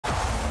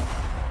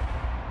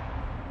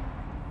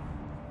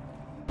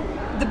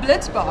The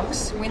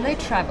Blitzboks, when they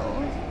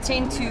travel,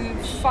 tend to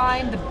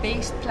find the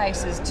best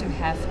places to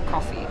have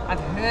coffee. I've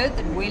heard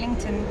that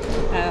Wellington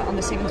on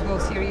the Sevens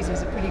World Series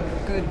is a pretty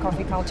good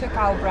coffee culture.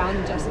 Kyle Brown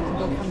and Justin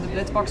Geduld from the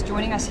Blitzboks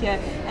joining us here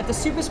at the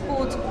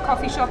SuperSport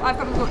coffee shop. I've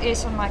got a little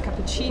S on my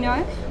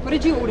cappuccino. What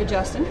did you order,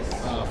 Justin?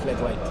 Flat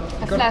white.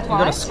 A flat white.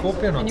 You got a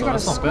scorpion on and top. you got a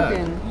That's not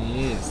scorpion. bad.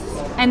 Yes.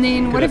 And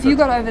then what have you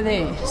got over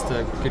there? Just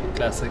a good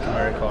classic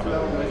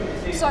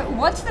Americano. So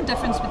what's the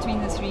difference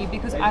between the three?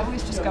 Because I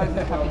always just go for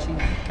the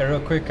cappuccino. Okay, real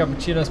quick,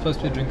 cappuccino is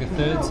supposed to be a drink of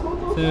thirds.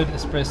 Third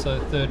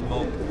espresso, third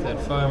milk, third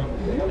foam.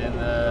 And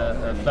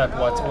the flat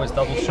white's always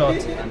double shot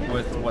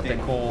with what they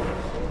call,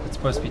 it's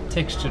supposed to be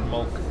textured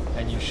milk,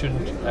 and you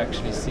shouldn't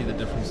actually see the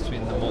difference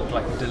between the milk,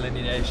 like a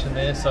delineation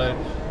there. So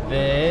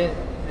there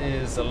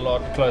is a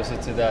lot closer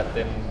to that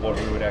than what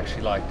we would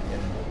actually like in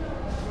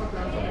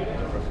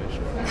the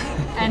profession.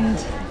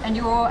 And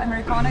your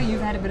Americano,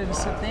 you've had a bit of a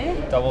sip there.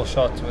 Double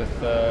shot with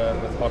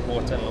hot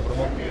water and a little bit of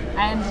milk.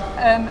 And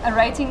a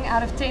rating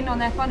out of 10 on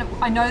that one.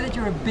 I know that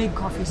you're a big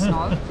coffee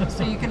snob,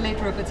 so you can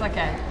let rip. It's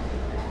okay.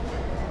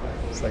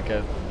 It's like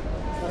a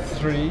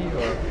 3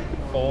 or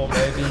 4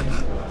 maybe.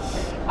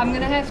 I'm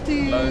gonna have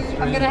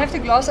to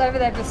gloss over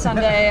that with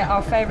Sunday,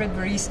 our favorite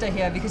barista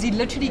here, because he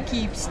literally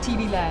keeps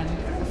TV Land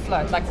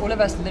afloat. Like all of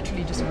us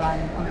literally just run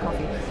on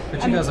coffee.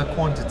 But you guys are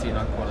quantity,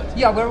 not quality.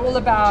 Yeah, we're all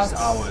about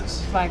Just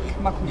hours. like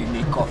You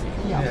need coffee.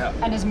 yeah,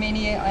 and as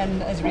many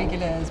and as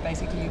regular as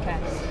basically you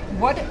can.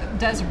 What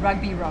does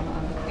rugby run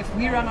on? If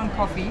we run on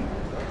coffee,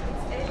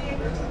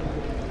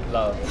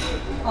 Love.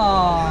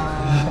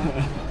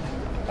 oh,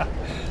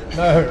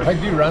 No,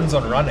 rugby runs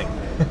on running.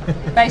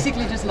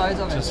 basically just loads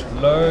of it. Just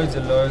loads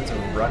and loads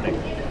of running.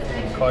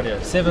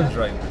 Cardio. Seventh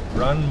rugby.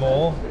 Run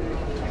more.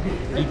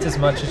 Eat as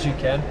much as you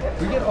can.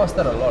 We get asked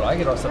that a lot. I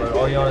get asked that a lot.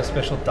 Are you on a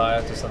special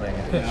diet or something?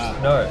 Yeah.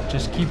 No,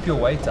 just keep your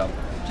weight up.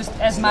 Just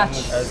as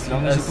much. As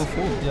long as you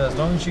perform. Yeah, as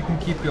long as you can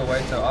keep your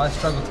weight up. I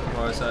struggle to keep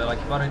my weight, so like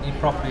if I don't eat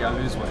properly, I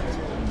lose weight.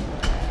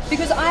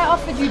 Because I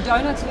offered you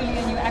donuts earlier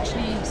and you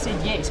actually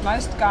said yes.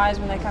 Most guys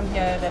when they come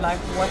here, they're like,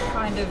 what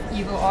kind of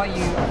evil are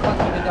you? I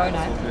can't eat a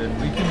donut. Good.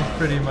 We can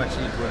pretty much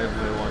eat whatever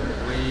we want.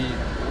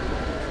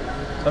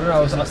 I don't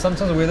know,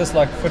 sometimes I wear this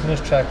like fitness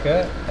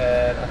tracker,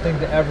 and I think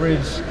the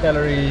average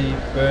calorie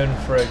burn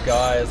for a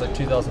guy is like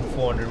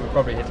 2,400. We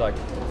probably hit like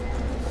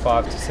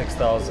 5,000 to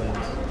 6,000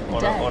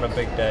 on a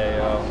big day.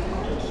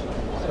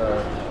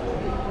 So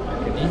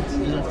I can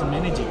eat. You have to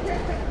manage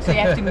it So you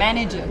have to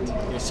manage it.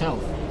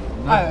 yourself.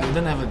 Oh. You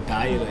don't have a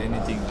diet or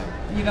anything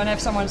like You don't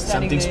have someone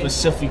standing something there.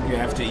 specific you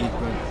have to eat,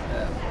 but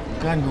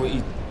you can't go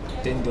eat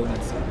 10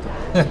 donuts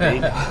a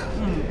day.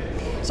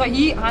 So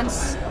he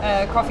hunts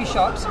coffee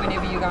shops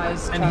whenever you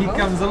guys And travel. he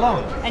comes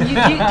along. And do you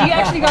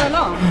actually go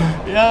along?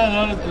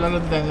 Yeah, a lot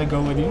of times I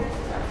go with him,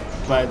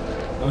 but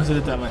most of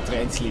the time I try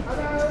and sleep.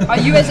 Are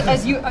you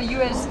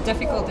as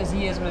difficult as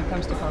he is when it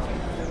comes to coffee?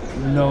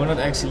 No, not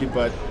actually,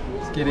 but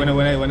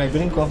when I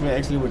drink coffee, I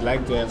actually would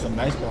like to have some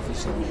nice coffee,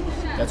 so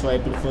that's why I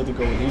prefer to go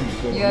with him.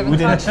 Because You haven't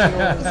touched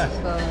yours.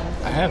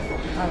 I have.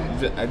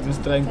 Oh. I'm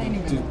just trying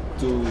to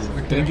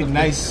drink it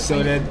nice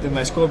so that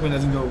my scorpion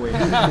doesn't go away.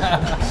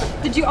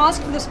 Did you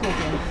ask for the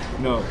scorpion?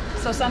 No.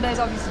 So Sunday's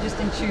obviously just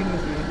in tune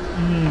with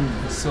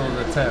you. Saw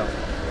the tail.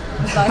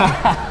 It's like,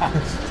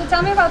 so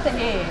tell me about the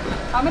hair.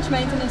 How much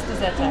maintenance does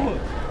that take?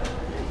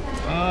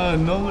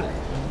 No,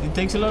 it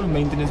takes a lot of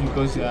maintenance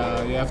because you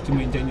have to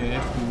maintain your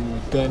hair,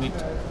 to turn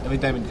it every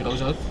time it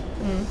grows out.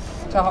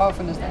 So how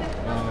often is that?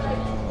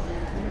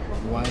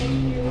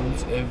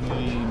 Once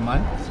every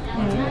month.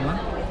 Once every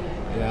month.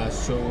 Yeah,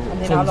 so.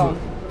 And then how long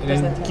And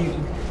does then that take?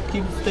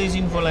 keep stays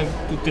in for like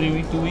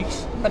 2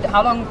 weeks. But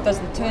how long does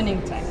the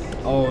turning take?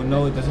 Oh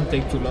no, it doesn't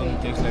take too long.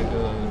 It takes like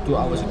 2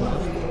 hours at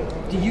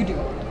most. Do you do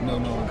it? No, I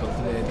go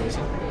to the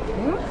hairdresser.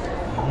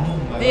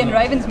 There in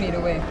Ravensmead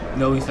or where?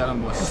 No, in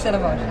Stellenbosch.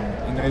 Stellenbosch.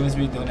 In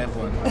Ravensmead, don't have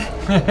one.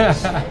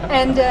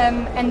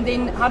 And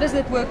then how does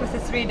that work with the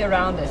thread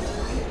around it?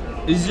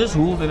 It's just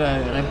wool that I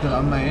wrapped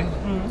around my hair,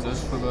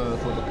 just for the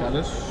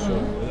colors. So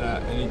yeah,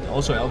 and it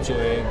also helps your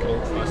hair grow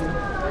faster.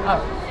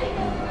 Oh.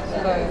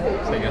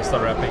 So you're gonna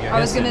start wrapping your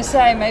I was hair going to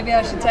say, maybe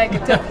I should take a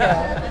tip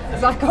here.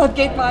 Because I can't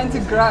get mine to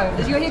grow.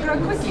 Does your hair grow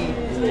quickly?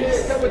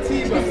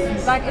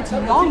 It's like it's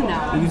long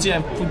now. You can see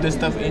I put the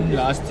stuff in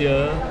last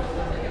year,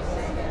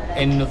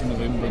 end of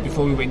November,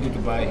 before we went to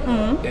Dubai,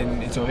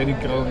 and it's already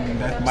grown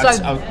that much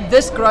So out.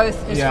 this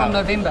growth is Yeah. from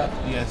November.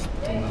 Yes,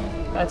 till now.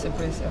 That's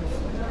impressive.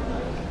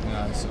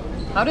 Yeah, so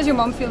How does your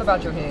mom feel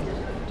about your hair?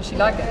 Does she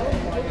like it?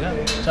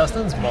 yeah.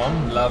 Justin's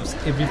mom loves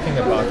everything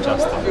about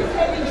Justin.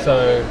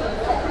 So,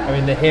 I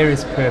mean, the hair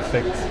is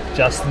perfect.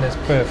 Justin is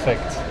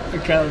perfect.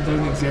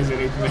 Don't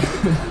exaggerate,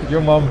 man.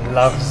 Your mom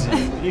loves you.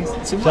 She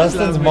must Justin's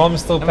love me. mom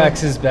still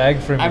packs his bag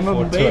for him I'm a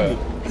before baby. tour.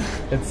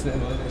 It's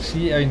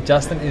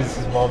Justin is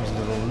his mom's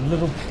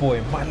little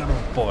boy, my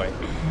little boy,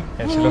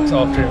 and she looks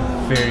after him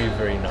very,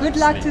 very nicely. Good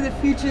luck to the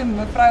future,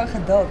 Mevrouw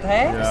Geduld,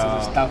 hey?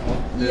 Yeah. Stuff, huh?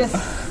 Yes.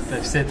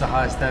 They've set a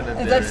high standard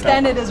there. That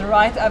standard is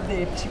right up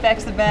there. She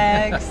packs the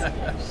bags.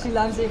 She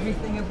loves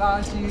everything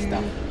about you.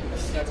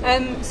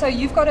 So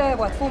you've got a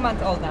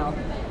 4-month-old now.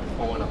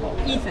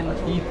 4.5.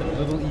 Ethan.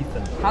 Little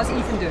Ethan. How's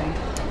Ethan doing?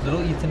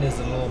 Little Ethan is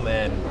a little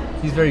man.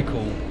 He's very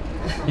cool.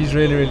 He's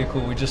really, really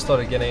cool. We just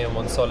started getting him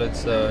on solid,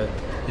 so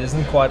he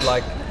doesn't quite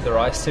like the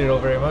rice cereal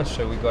very much,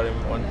 so we got him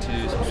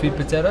onto some sweet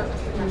potato.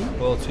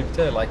 Well, sweet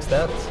potato likes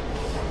that.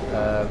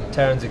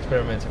 Taryn's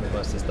experimenting with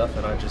most of the stuff,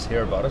 and I just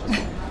hear about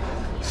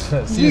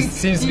it.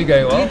 seems to be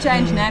going well. You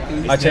change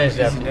nappies? I changed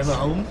Is he nappies. never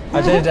home?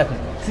 I changed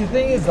nappies. See, the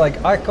thing is,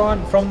 like, I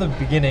can't, from the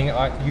beginning,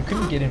 you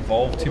couldn't get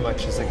involved too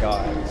much as a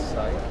guy. It's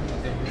like,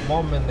 the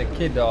mom and the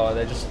kid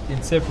they're just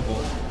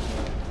inseparable.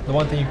 The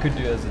one thing you could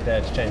do as a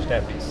dad is change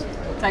nappies.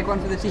 Take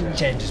one for the team.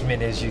 Change as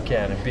many as you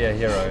can and be a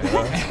hero, you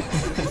know?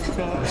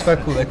 It's quite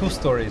cool. They're cool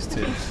stories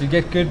too. You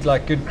get good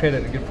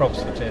credit and good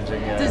props for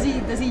changing.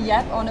 Does he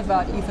yap on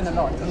about Ethan a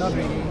lot, or not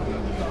really?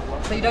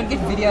 So you don't get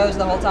videos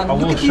the whole time. I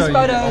Look will at these show you.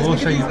 photos. I will look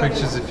show at you these photos.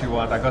 pictures if you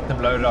want. I got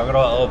them loaded. I got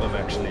our album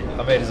actually.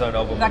 I made his own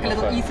album. Like a on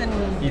my little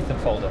phone. Ethan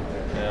folder.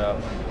 Yeah,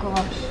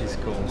 Gosh, he's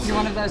cool. you're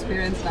one of those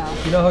parents now.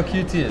 You know how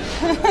cute he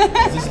is.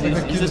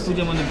 You just put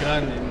him on the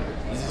ground and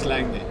he's just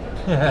lying there.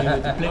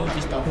 You play with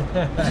his stuff.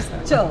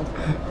 Just chilled.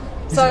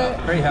 So,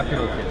 Very happy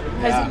little kid.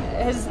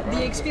 has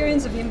the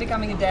experience of him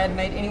becoming a dad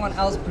made anyone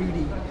else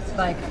broody?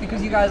 Like,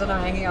 because you guys are now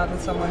hanging out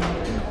with someone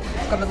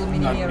who's got a little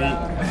mini Not me.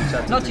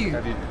 around. Not you.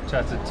 Have you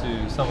chatted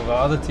to some of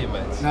our other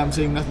teammates? No, I'm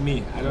saying not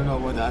me. I don't know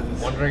what the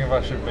others. Wondering if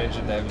I should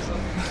mention names.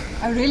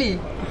 Oh, really?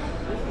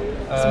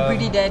 Some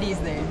pretty daddies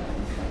there.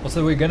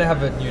 Also, we're going to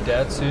have a new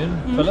dad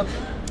soon, Philip.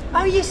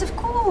 Oh, yes, of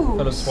course.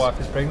 Philip's wife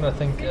is pregnant, I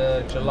think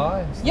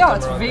July. Yeah,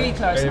 it's sometime around very there.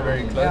 close Very, now.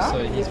 very close, Yeah.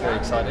 so he's very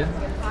excited.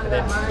 And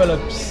then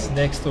Philip's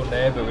next door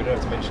neighbour, we don't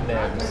have to mention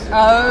names.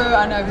 Oh,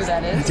 I know who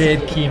that is.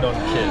 Dead keen on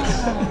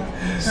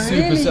kids.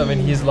 Really? I mean,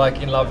 he's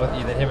like in love with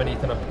Ethan. Him and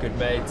Ethan are good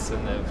mates,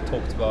 and they've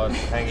talked about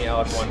hanging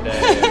out one day.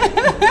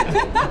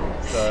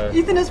 So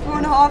Ethan is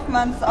 4.5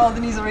 months old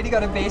and he's already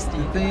got a the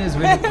bestie. thing is,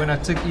 when I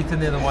took Ethan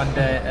there the one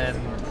day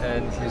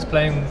and he was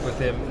playing with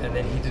him, and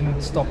then he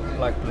didn't stop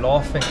like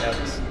laughing at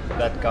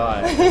that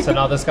guy. So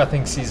now this guy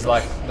thinks he's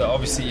like,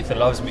 obviously Ethan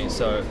loves me,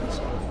 so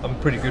I'm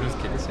pretty good with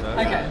kids, you know.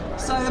 Okay,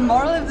 so the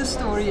moral of the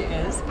story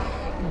is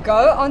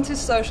go onto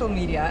social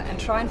media and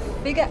try and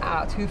figure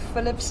out who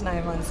Philip's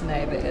neighbor's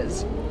neighbor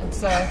is.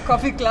 It's a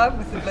coffee club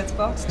with the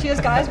Blitzboks. Cheers,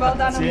 guys. Well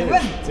done on the Cheers.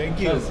 win. Thank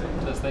you.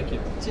 Cheers. Thank you.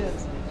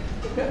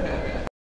 Cheers.